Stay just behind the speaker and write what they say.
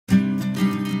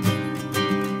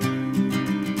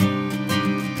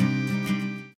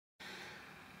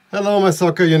Hello, my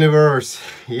soccer universe.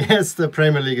 Yes, the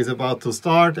Premier League is about to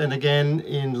start, and again,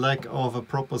 in lack of a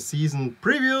proper season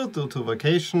preview due to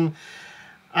vacation,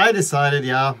 I decided,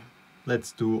 yeah,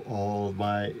 let's do all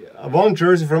my one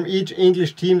jersey from each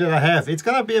English team that I have. It's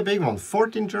gonna be a big one.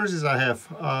 14 jerseys I have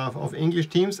of English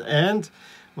teams, and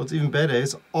what's even better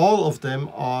is all of them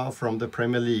are from the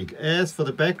Premier League. As for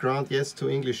the background, yes, 2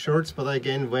 English shirts, but I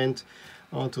again went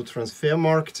onto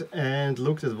Transfermarkt and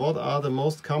looked at what are the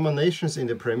most common nations in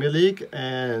the Premier League,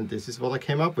 and this is what I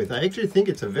came up with. I actually think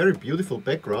it's a very beautiful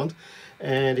background,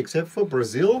 and except for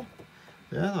Brazil,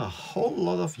 there are a whole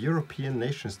lot of European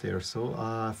nations there, so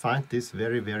I find this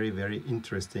very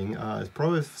interesting. It's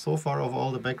probably so far of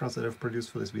all the backgrounds that I've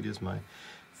produced for this video is my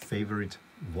favorite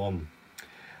one.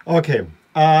 Okay,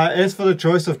 as for the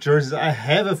choice of jerseys, I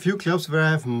have a few clubs where I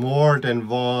have more than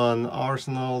one.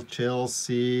 Arsenal,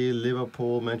 Chelsea,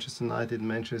 Liverpool, Manchester United,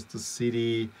 Manchester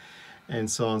City,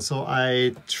 and so on. So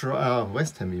I try,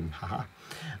 West Ham even, haha.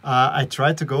 I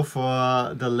try to go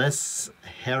for the less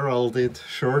heralded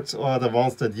shirts, or the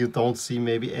ones that you don't see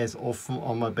maybe as often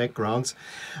on my backgrounds.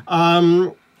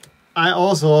 I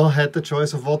also had the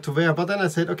choice of what to wear, but then I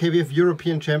said, okay, we have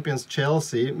European champions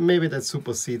Chelsea, maybe that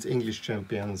supersedes English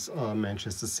champions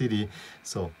Manchester City.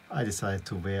 So I decided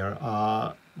to wear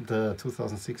the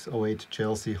 2006-08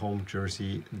 Chelsea home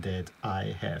jersey that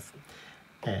I have.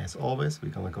 As always, we're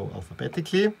gonna go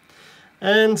alphabetically.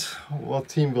 And what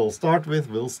team we'll start with?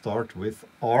 We'll start with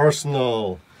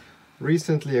Arsenal.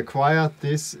 Recently acquired,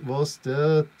 this was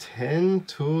the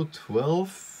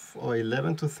 10-12 or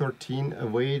 11-13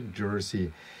 away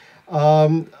jersey.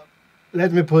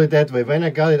 Let me put it that way. When I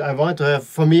got it, I wanted to have,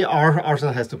 for me,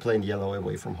 Arsenal has to play in yellow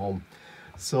away from home.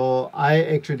 So I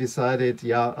actually decided,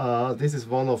 yeah, this is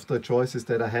one of the choices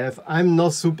that I have. I'm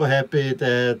not super happy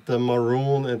that the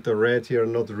maroon and the red here are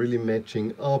not really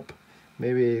matching up.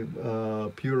 Maybe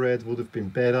pure red would have been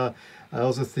better. I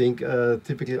also think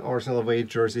typically Arsenal away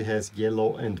jersey has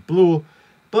yellow and blue,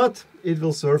 but it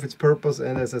will serve its purpose.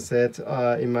 And as I said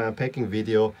in my unpacking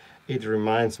video, it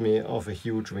reminds me of a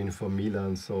huge win for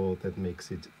Milan, so that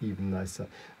makes it even nicer.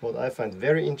 What I find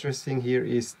very interesting here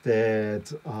is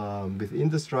that within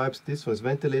the stripes, this one is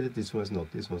ventilated, this one is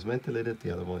not. This one is ventilated,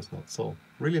 the other one is not. So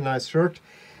really nice shirt.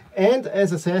 And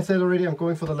as I said already, I'm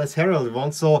going for the less heralded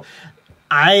one. So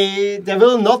there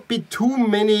will not be too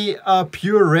many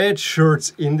pure red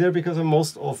shirts in there, because I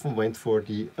most often went for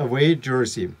the away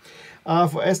jersey.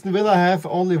 For Aston Villa, I have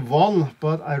only one,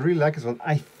 but I really like this one.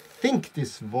 I think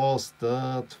this was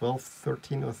the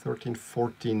 12-13 or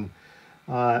 13-14.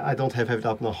 I don't have it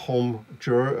up now. Home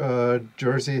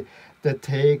jersey that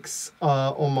takes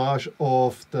homage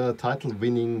of the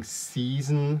title-winning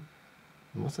season.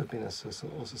 It must have been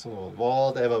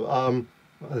whatever.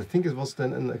 I think it was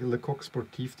then a Lecoq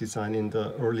Sportif design in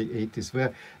the early 80s,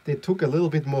 where they took a little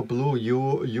bit more blue.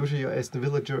 Usually your Aston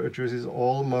Villa jerseys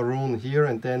all maroon here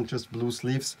and then just blue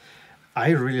sleeves. I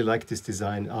really like this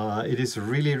design. It is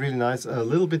really nice, a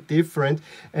little bit different,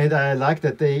 and I like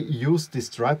that they use the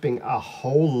striping a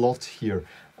whole lot here.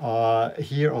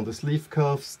 Here on the sleeve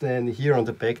cuffs, then here on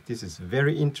the back. This is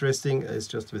very interesting. It's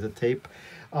just with a tape.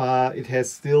 It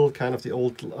has still kind of the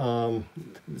old,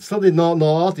 certainly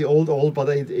not the old, but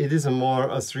it is a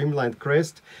more streamlined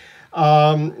crest.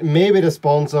 Maybe the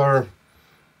sponsor,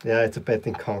 yeah, it's a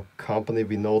betting company,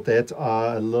 we know that.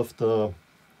 I love the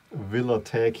Villa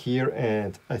tag here,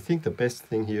 and I think the best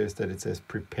thing here is that it says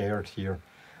prepared here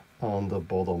on the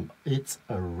bottom. It's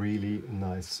a really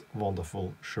nice,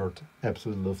 wonderful shirt.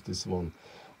 Absolutely love this one.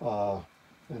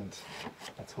 And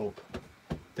let's hope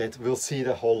that we'll see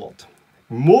the whole lot.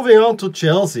 Moving on to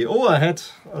Chelsea. Oh, I had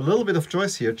a little bit of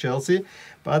choice here, Chelsea,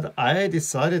 but I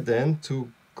decided then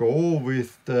to go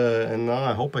with the, and now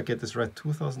I hope I get this right,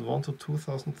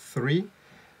 2001-2003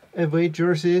 away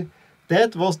jersey.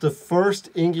 That was the first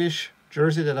English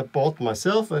jersey that I bought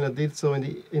myself, and I did so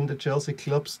in the Chelsea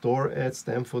club store at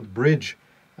Stamford Bridge.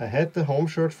 I had the home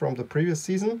shirt from the previous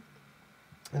season,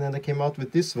 and then I came out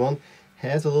with this one.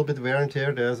 Has a little bit wear and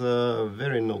tear. There's a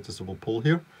very noticeable pull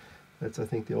here. That's, I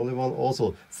think, the only one.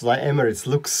 Also, Fly Emirates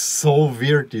looks so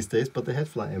weird these days, but they had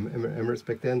Fly Emirates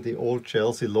back then, the old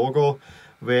Chelsea logo,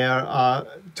 where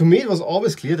to me it was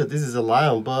always clear that this is a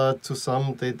lion, but to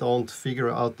some they don't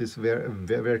figure out this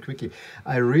very quickly.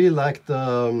 I really like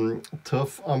the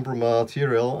tough umber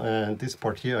material, and this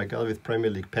part here I got with Premier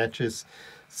League patches.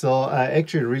 So I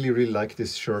actually really like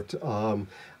this shirt.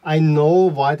 I know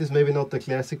white is maybe not the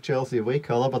classic Chelsea away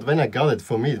color, but when I got it,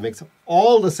 for me, it makes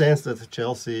all the sense that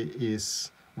Chelsea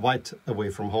is white away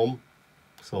from home.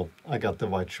 So I got the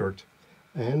white shirt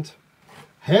and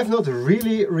have not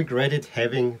really regretted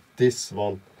having this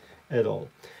one at all.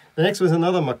 The next was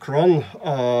another Macron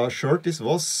shirt. This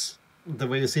was, the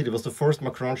way you see it, was the first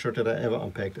Macron shirt that I ever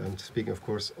unpacked. I'm speaking, of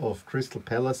course, of Crystal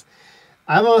Palace.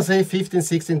 I want to say 15,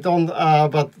 16,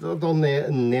 but don't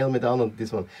nail me down on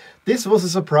this one. This was a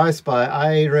surprise buy.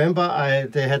 I remember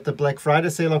they had the Black Friday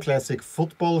sale on classic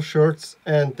football shirts,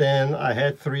 and then I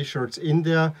had 3 shirts in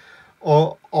there.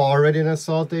 Already, and I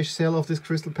saw the sale of this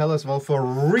Crystal Palace one for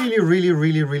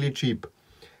really cheap.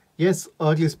 Yes,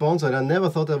 ugly sponsored. I never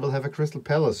thought I will have a Crystal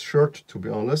Palace shirt, to be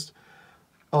honest.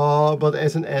 But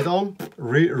as an add-on,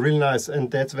 really nice.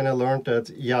 And that's when I learned that,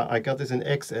 yeah, I got this in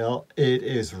XL. It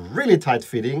is really tight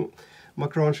fitting.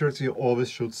 Macron shirts you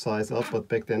always should size up, but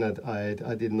back then I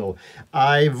didn't know.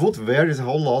 I would wear this a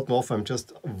whole lot more. I'm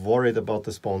just worried about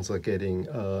the sponsor getting,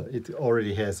 it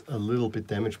already has a little bit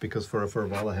damage, because for a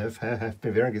while I have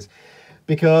been wearing this.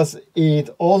 Because it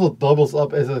also doubles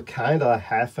up as a kind of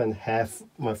half and half,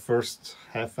 my first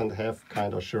half and half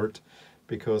kind of shirt.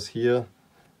 Because here,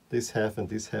 this half and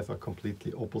this half are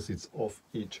completely opposites of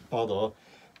each other.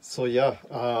 So yeah,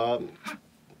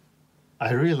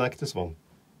 I really like this one,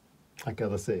 I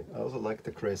gotta say. I also like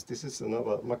the crest. This is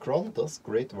another, Macron does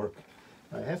great work.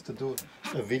 I have to do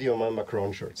a video on my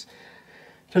Macron shirts.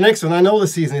 The next one, I know the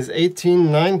season is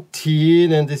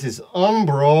 18-19, and this is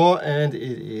Umbro, and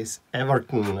it is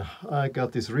Everton. I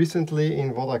got this recently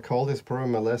in what I call this, probably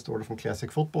my last order from classic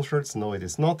football shirts. No, it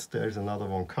is not. There's another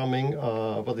one coming,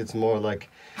 but it's more like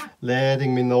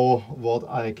letting me know what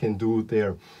I can do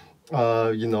there,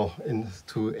 you know,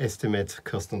 to estimate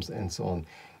customs and so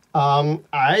on.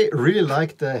 I really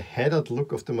like the headed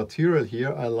look of the material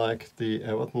here. I like the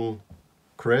Everton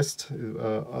crest.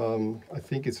 I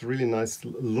think it's really nice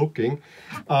looking.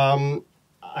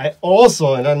 I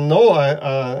also, and I know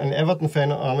an Everton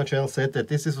fan on my channel said that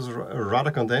this was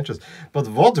rather contentious, but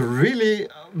what really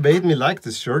made me like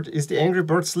this shirt is the Angry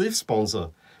Birds sleeve sponsor,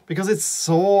 because it's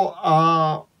so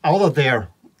out of there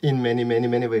in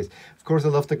many ways. Of course, I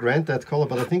love the Granddad color,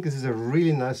 but I think this is a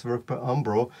really nice work by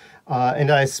Umbro,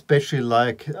 and I especially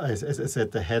like, as I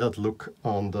said, the headed look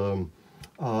on the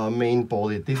main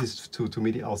body. This is to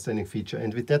me the outstanding feature,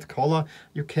 and with that color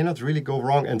you cannot really go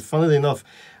wrong. And funnily enough,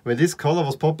 when this color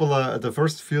was popular the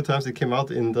first few times it came out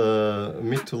in the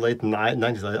mid to late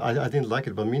 90s, I didn't like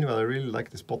it, but meanwhile I really like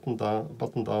this button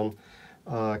down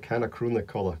kind of crew neck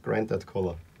color, Granddad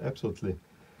color. Absolutely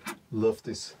love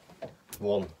this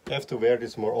one. Have to wear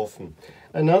this more often.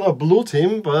 Another blue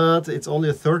team, but it's only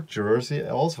a third jersey,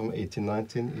 also from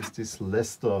 18-19, is this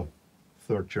Leicester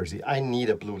third jersey. I need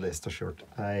a blue Leicester shirt.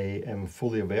 I am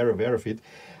fully aware of it.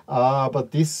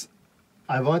 But this,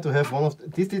 I want to have one of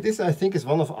this. I think is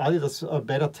one of Adidas'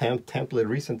 better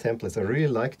recent templates. I really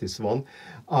like this one.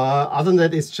 Other than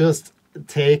that, it's just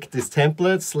take this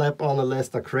template, slap on a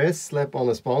Leicester crest, slap on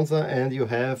a sponsor, and you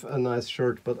have a nice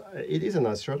shirt. But it is a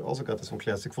nice shirt. Also got some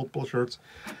classic football shirts.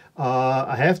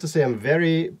 I have to say I'm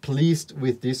very pleased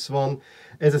with this one.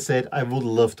 As I said, I would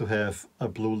love to have a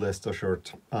blue Leicester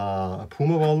shirt. A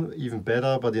Puma one, even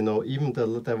better, but you know, even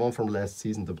the one from last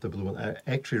season, the blue one, I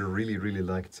actually really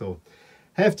liked. So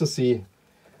have to see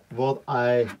what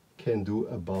I can do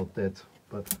about that.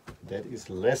 But that is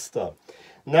Leicester.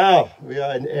 Now we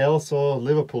are in L, so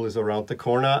Liverpool is around the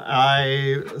corner.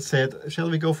 I said, shall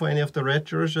we go for any of the red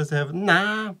jerseys? I have,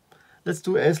 nah, let's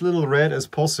do as little red as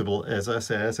possible, as I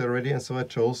said already, and so I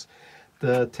chose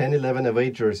the 10-11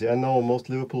 away jersey. I know most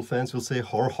Liverpool fans will say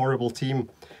horrible team.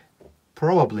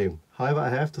 Probably. However, I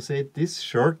have to say this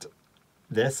shirt,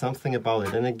 there's something about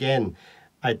it. And again,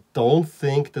 I don't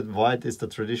think that white is the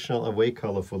traditional away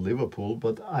color for Liverpool,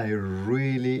 but I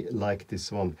really like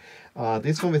this one.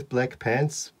 This one with black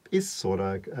pants is sort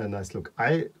of a nice look.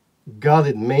 I got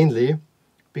it mainly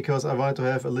because I wanted to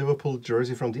have a Liverpool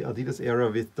jersey from the Adidas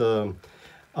era with the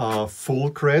full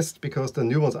crest, because the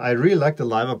new ones, I really like the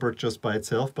Live bird just by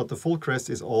itself, but the full crest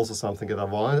is also something that I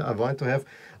want to have,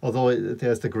 although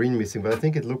there's the green missing. But I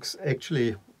think it looks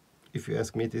actually, if you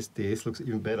ask me, this looks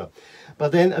even better.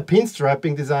 But then a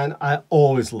pinstriping design I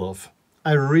always love.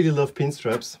 I really love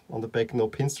pinstripes. On the back, no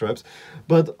pinstripes.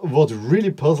 But what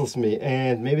really puzzles me,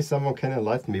 and maybe someone can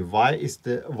enlighten me, why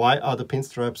are the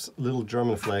pinstripes little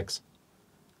German flags?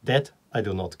 That I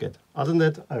do not get. Other than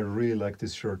that, I really like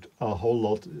this shirt a whole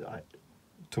lot.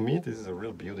 To me, this is a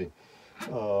real beauty.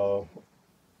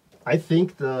 I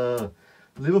think the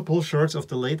Liverpool shirts of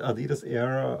the late Adidas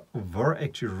era were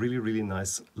actually really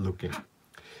nice looking.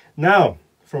 Now,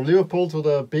 from Liverpool to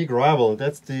the big rival,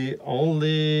 that's the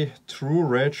only true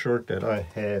red shirt that I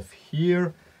have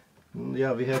here.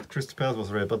 Yeah, we had Crystal Palace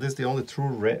was red, but this is the only true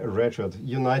red shirt,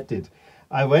 United.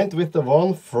 I went with the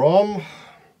one from,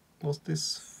 was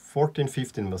this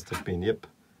 14-15 must have been, yep.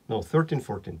 No,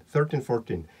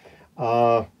 13-14.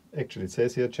 Actually, it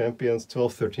says here champions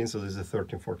 12-13, so this is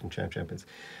 13-14 champions.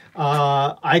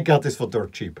 I got this for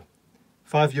dirt cheap.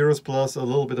 €5 plus a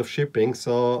little bit of shipping,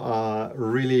 so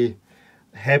really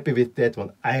happy with that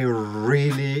one. I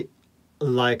really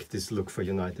like this look for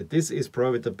United. This is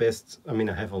probably the best. I mean,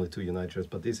 I have only 2 United shirts,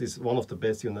 but this is one of the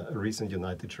best recent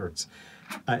United shirts.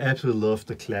 I absolutely love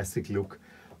the classic look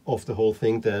of the whole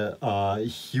thing. The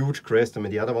huge crest. I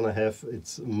mean, the other one I have,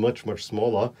 it's much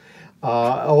smaller.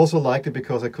 I also liked it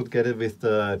because I could get it with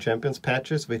the Champions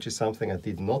patches, which is something I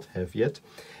did not have yet.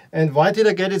 And why did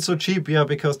I get it so cheap? Yeah,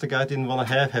 because the guy didn't want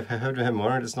to have heard of him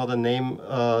more. It's not a name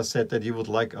set that you would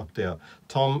like up there.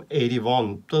 Tom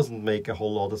 81 doesn't make a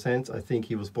whole lot of sense. I think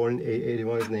he was born in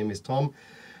 81. His name is Tom.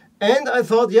 And I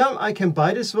thought, yeah, I can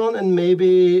buy this one and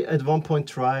maybe at one point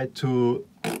try to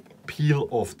peel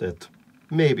off that.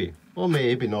 Maybe, or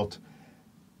maybe not.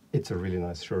 It's a really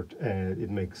nice shirt and it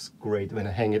makes great when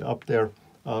I hang it up there.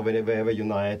 Whenever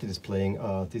United is playing,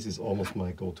 this is almost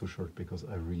my go-to shirt because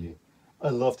I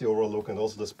love the overall look, and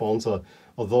also the sponsor.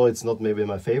 Although it's not maybe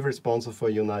my favorite sponsor for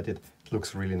United, it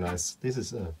looks really nice. This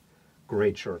is a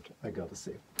great shirt, I gotta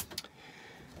say.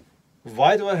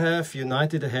 Why do I have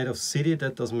United ahead of City?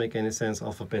 That doesn't make any sense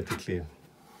alphabetically.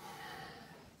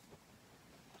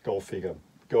 Go figure.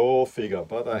 Go figure.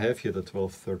 But I have here the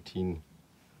 12-13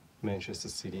 Manchester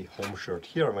City home shirt.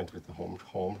 Here I went with the home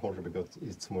shirt because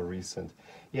it's more recent.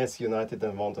 Yes, United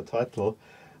then won the title.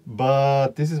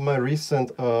 But this is my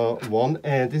recent one,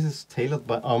 and this is tailored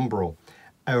by Umbro.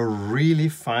 A really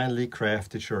finely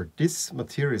crafted shirt. This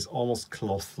material is almost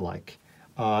cloth-like.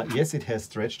 Yes, it has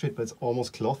stretch to it, but it's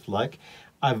almost cloth-like.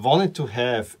 I wanted to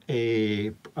have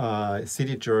a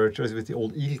City jersey with the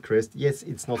old eagle crest. Yes,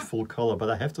 it's not full color,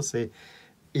 but I have to say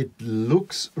it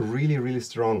looks really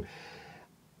strong.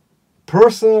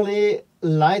 Personally,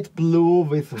 light blue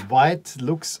with white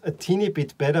looks a teeny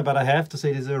bit better, but I have to say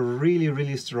it is a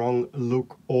really strong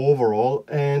look overall.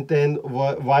 And then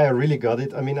why I really got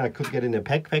it, I mean, I could get it in a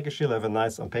package deal. I have a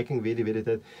nice unpacking video with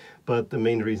it, but the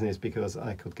main reason is because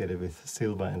I could get it with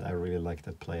silver, and I really like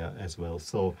that player as well.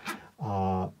 So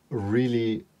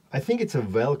really, I think it's a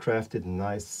well-crafted,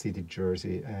 nice City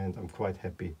jersey, and I'm quite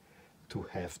happy to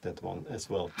have that one as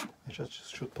well. I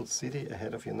just should put City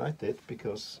ahead of United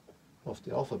because of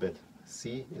the alphabet.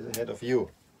 C is ahead of U.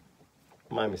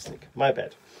 My mistake, my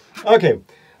bad. Okay,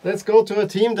 let's go to a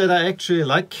team that I actually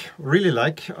really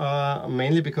like,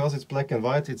 mainly because it's black and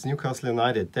white. It's Newcastle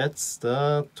United. That's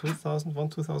the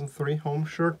 2001-2003 home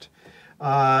shirt.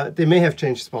 They may have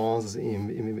changed sponsors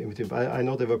in between. I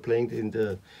know they were playing in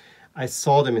the. I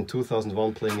saw them in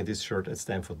 2001 playing in this shirt at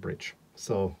Stamford Bridge.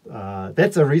 So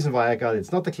that's a reason why I got it.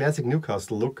 It's not the classic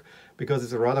Newcastle look because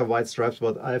it's a rather wide stripes,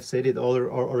 but I've said it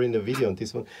or in the video on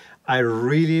this one. I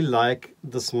really like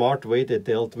the smart way they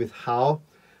dealt with how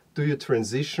do you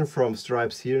transition from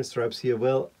stripes here and stripes here.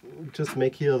 Well, just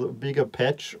make here a bigger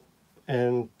patch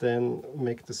and then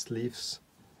make the sleeves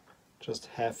just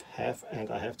half, and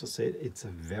I have to say it's a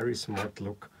very smart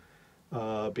look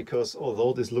because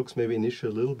although this looks maybe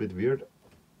initially a little bit weird,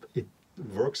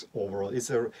 works overall.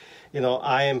 It's a, you know,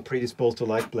 I am predisposed to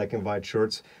like black and white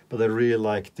shirts, but I really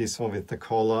like this one with the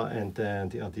collar and then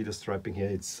the Adidas striping here.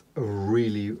 It's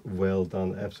really well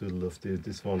done. Absolutely love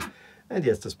this one. And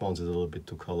yes, the sponsor is a little bit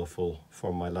too colorful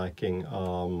for my liking.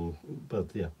 But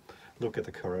yeah, look at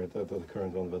the current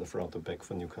one where the front and back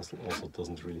for Newcastle also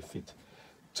doesn't really fit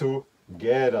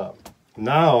together.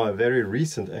 Now a very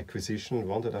recent acquisition,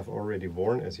 one that I've already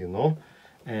worn, as you know.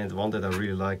 And one that I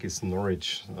really like is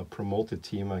Norwich, a promoted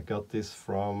team. I got this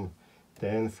from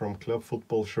Dan from Club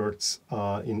Football Shirts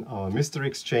in our mystery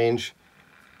exchange.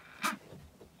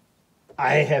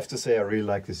 I have to say I really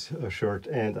like this shirt,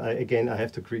 and I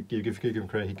have to give him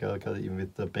credit. He got it even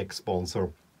with the back sponsor,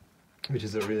 which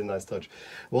is a really nice touch.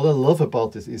 What I love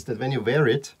about this is that when you wear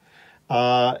it,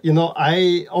 you know,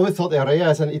 I always thought Area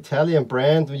is an Italian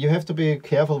brand. You have to be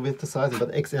careful with the size,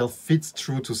 but XL fits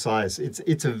true to size.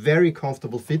 It's a very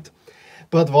comfortable fit.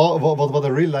 But what I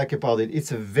really like about it,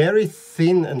 it's a very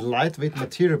thin and lightweight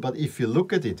material. But if you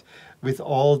look at it with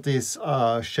all this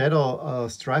shadow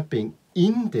striping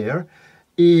in there,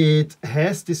 it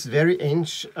has this very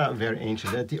ancient,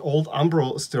 the old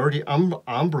Umbro sturdy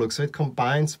Umbro look. So it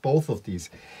combines both of these.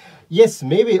 Yes,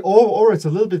 maybe, or it's a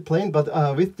little bit plain, but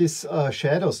with this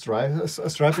shadow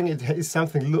striping, it is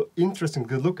something interesting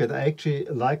to look at. I actually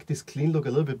like this clean look a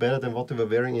little bit better than what they were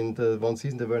wearing in the one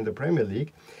season they were in the Premier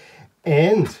League.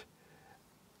 And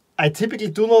I typically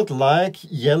do not like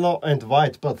yellow and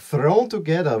white, but thrown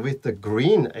together with the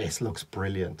green, it looks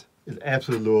brilliant. It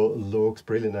absolutely looks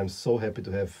brilliant. I'm so happy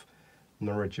to have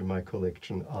Norwich in my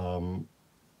collection.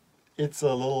 it's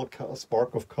a little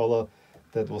spark of color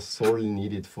that was sorely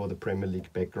needed for the Premier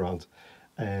League background.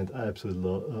 And I absolutely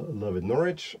love it.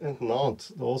 Norwich and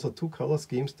Nantes, those are two color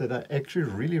schemes that I actually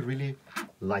really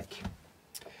like.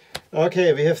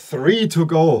 Okay, we have 3 to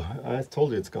go. I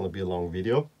told you it's going to be a long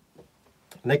video.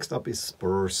 Next up is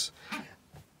Spurs.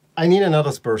 I need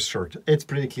another Spurs shirt. It's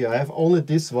pretty clear. I have only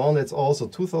this one. It's also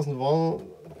 2001,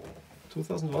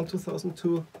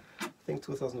 2002. I think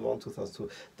 2001, 2002.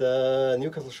 The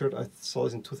Newcastle shirt, I saw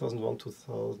it in 2001,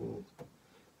 2000.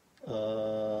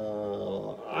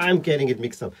 I'm getting it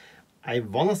mixed up. I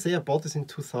want to say I bought this in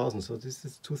 2000, so this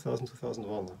is 2000,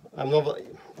 2001. I'm not,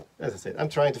 as I said, I'm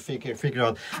trying to figure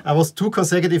out. I was 2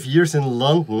 consecutive years in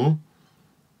London.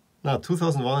 No,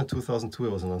 2001 and 2002 I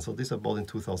was in London, so this I bought in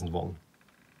 2001.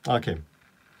 Okay.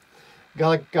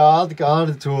 Got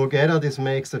it together. This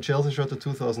makes the Chelsea shirt the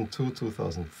 2002,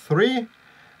 2003.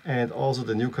 And also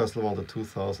the Newcastle one, the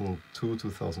 2002,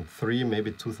 2003,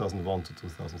 maybe 2001 to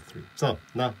 2003. So,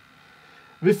 now,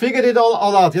 we figured it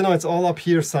all out. You know, it's all up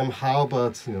here somehow,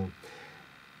 but, you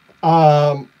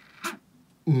know.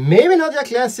 Maybe not your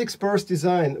classic Spurs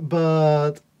design,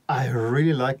 but I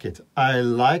really like it. I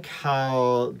like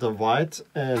how the white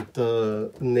and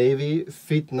the navy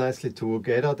fit nicely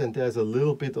together. Then there's a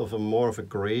little bit of a more of a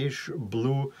grayish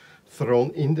blue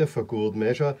thrown in there for good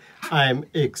measure. I'm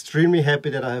extremely happy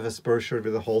that I have a Spurs shirt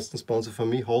with a Holsten sponsor. For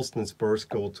me, Holsten and Spurs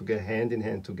go to get hand in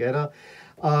hand together.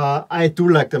 I do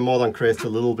like the modern crest a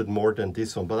little bit more than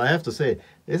this one, but I have to say,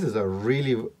 this is a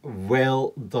really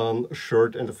well done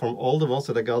shirt, and from all the ones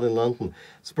that I got in London.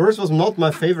 Spurs was not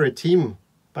my favorite team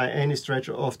by any stretch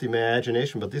of the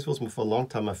imagination, but this was for a long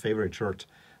time my favorite shirt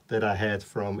that I had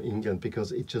from England,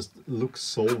 because it just looks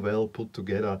so well put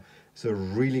together. It's a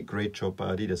really great job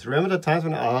by Adidas. Remember the times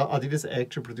when Adidas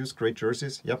actually produced great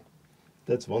jerseys? Yep,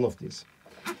 that's one of these.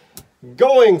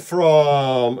 Going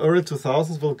from early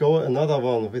 2000s, we'll go another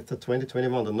one with the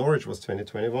 2021. The Norwich was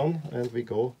 2021, and we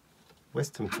go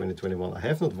West Ham 2021. I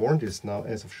have not worn this now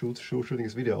as of shooting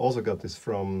this video. I also got this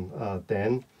from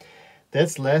Dan.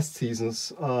 That's last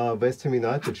season's West Ham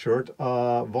United shirt,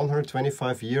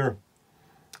 125-year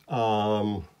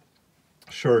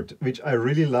shirt, which I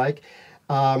really like.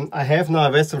 I have now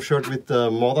a West Ham shirt with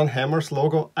the Modern Hammers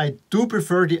logo. I do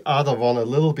prefer the other one a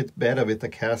little bit better with the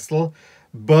castle,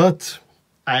 but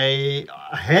I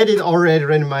had it already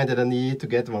in mind that I needed to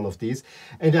get one of these.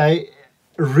 And I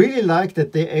really like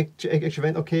that they actually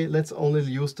went, okay, let's only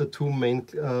use the 2 main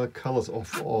colors of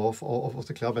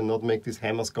the club and not make these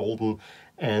hammers golden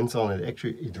and so on. And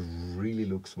actually, it really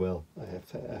looks well, I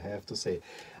have to say.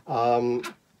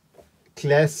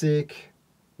 Classic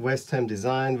West Ham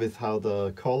design with how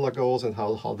the collar goes and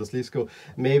how the sleeves go.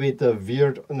 Maybe the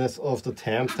weirdness of the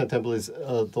temple is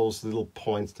those little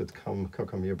points that come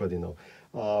here, but you know,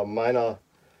 minor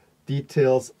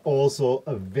details. Also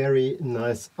a very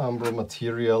nice Umbro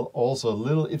material. Also a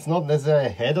little, it's not necessarily a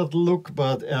headed look,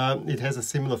 but it has a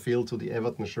similar feel to the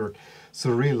Everton shirt.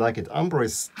 So really like it. Umbro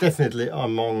is definitely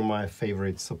among my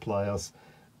favorite suppliers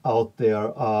out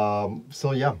there.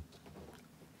 So yeah.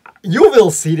 You will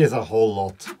see this a whole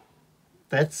lot.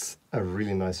 That's a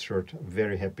really nice shirt.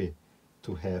 Very happy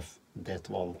to have that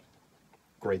one.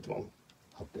 Great one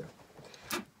out there.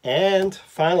 And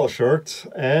final shirt,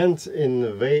 and in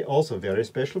a way also very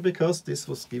special, because this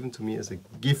was given to me as a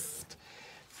gift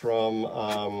from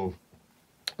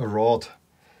a Rod,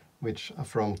 which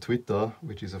from Twitter,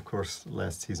 which is of course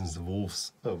last season's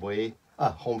Wolves away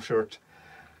home shirt.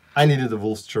 I needed a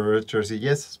Wolves jersey.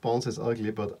 Yes, sponsor is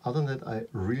ugly, but other than that, I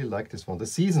really like this one. The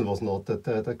season was not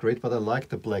that great, but I like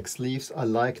the black sleeves. I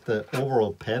like the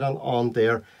overall pattern on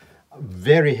there.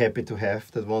 Very happy to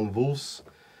have that one. Wolves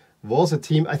was a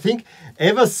team, I think,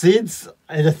 ever since,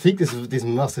 and I think this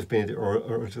must have been in the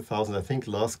early 2000s. I think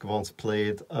Lask once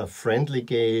played a friendly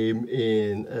game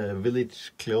in a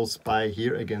village close by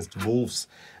here against Wolves.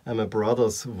 And my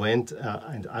brothers went,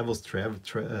 and I was traveling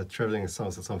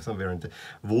somewhere, and the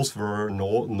Wolves were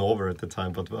nowhere at the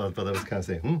time, but I was kind of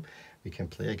saying, we can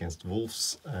play against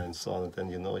Wolves and so on. And then,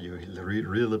 you know, you read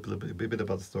a bit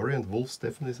about the story, and Wolves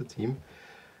definitely is a team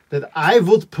that I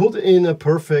would put in a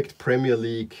perfect Premier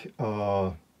League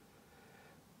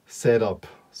setup.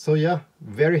 So yeah,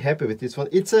 very happy with this one.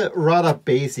 It's a rather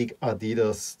basic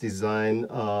Adidas design,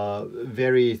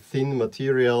 very thin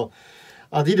material.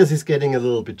 Adidas is getting a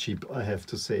little bit cheap, I have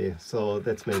to say. So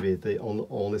that's maybe the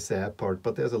only sad part,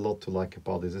 but there's a lot to like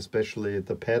about this. Especially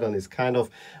the pattern is kind of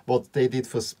what they did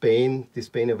for Spain, the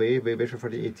Spain away version for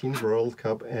the 18 World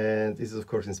Cup. And this is of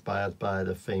course inspired by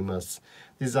the famous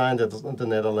design that the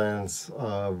Netherlands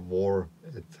wore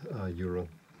at Euro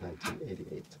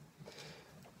 1988.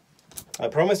 I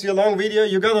promised you a long video,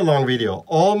 you got a long video.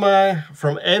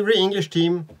 From every English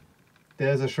team,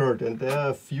 there's a shirt, and there are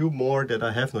a few more that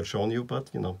I have not shown you, but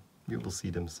you know, you will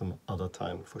see them some other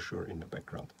time for sure in the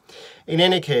background. In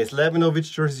any case, let me know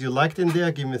which jerseys you liked in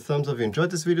there. Give me a thumbs up if you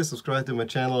enjoyed this video. Subscribe to my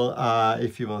channel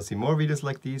if you want to see more videos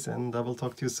like these, and I will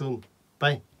talk to you soon.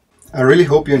 Bye. I really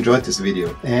hope you enjoyed this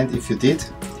video, and if you did,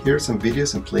 here are some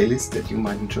videos and playlists that you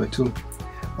might enjoy too.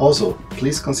 Also,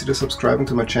 please consider subscribing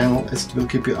to my channel, as it will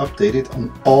keep you updated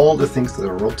on all the things that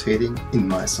are rotating in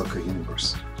my soccer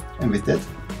universe. And with that,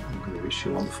 I'm going to wish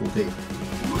you a wonderful day.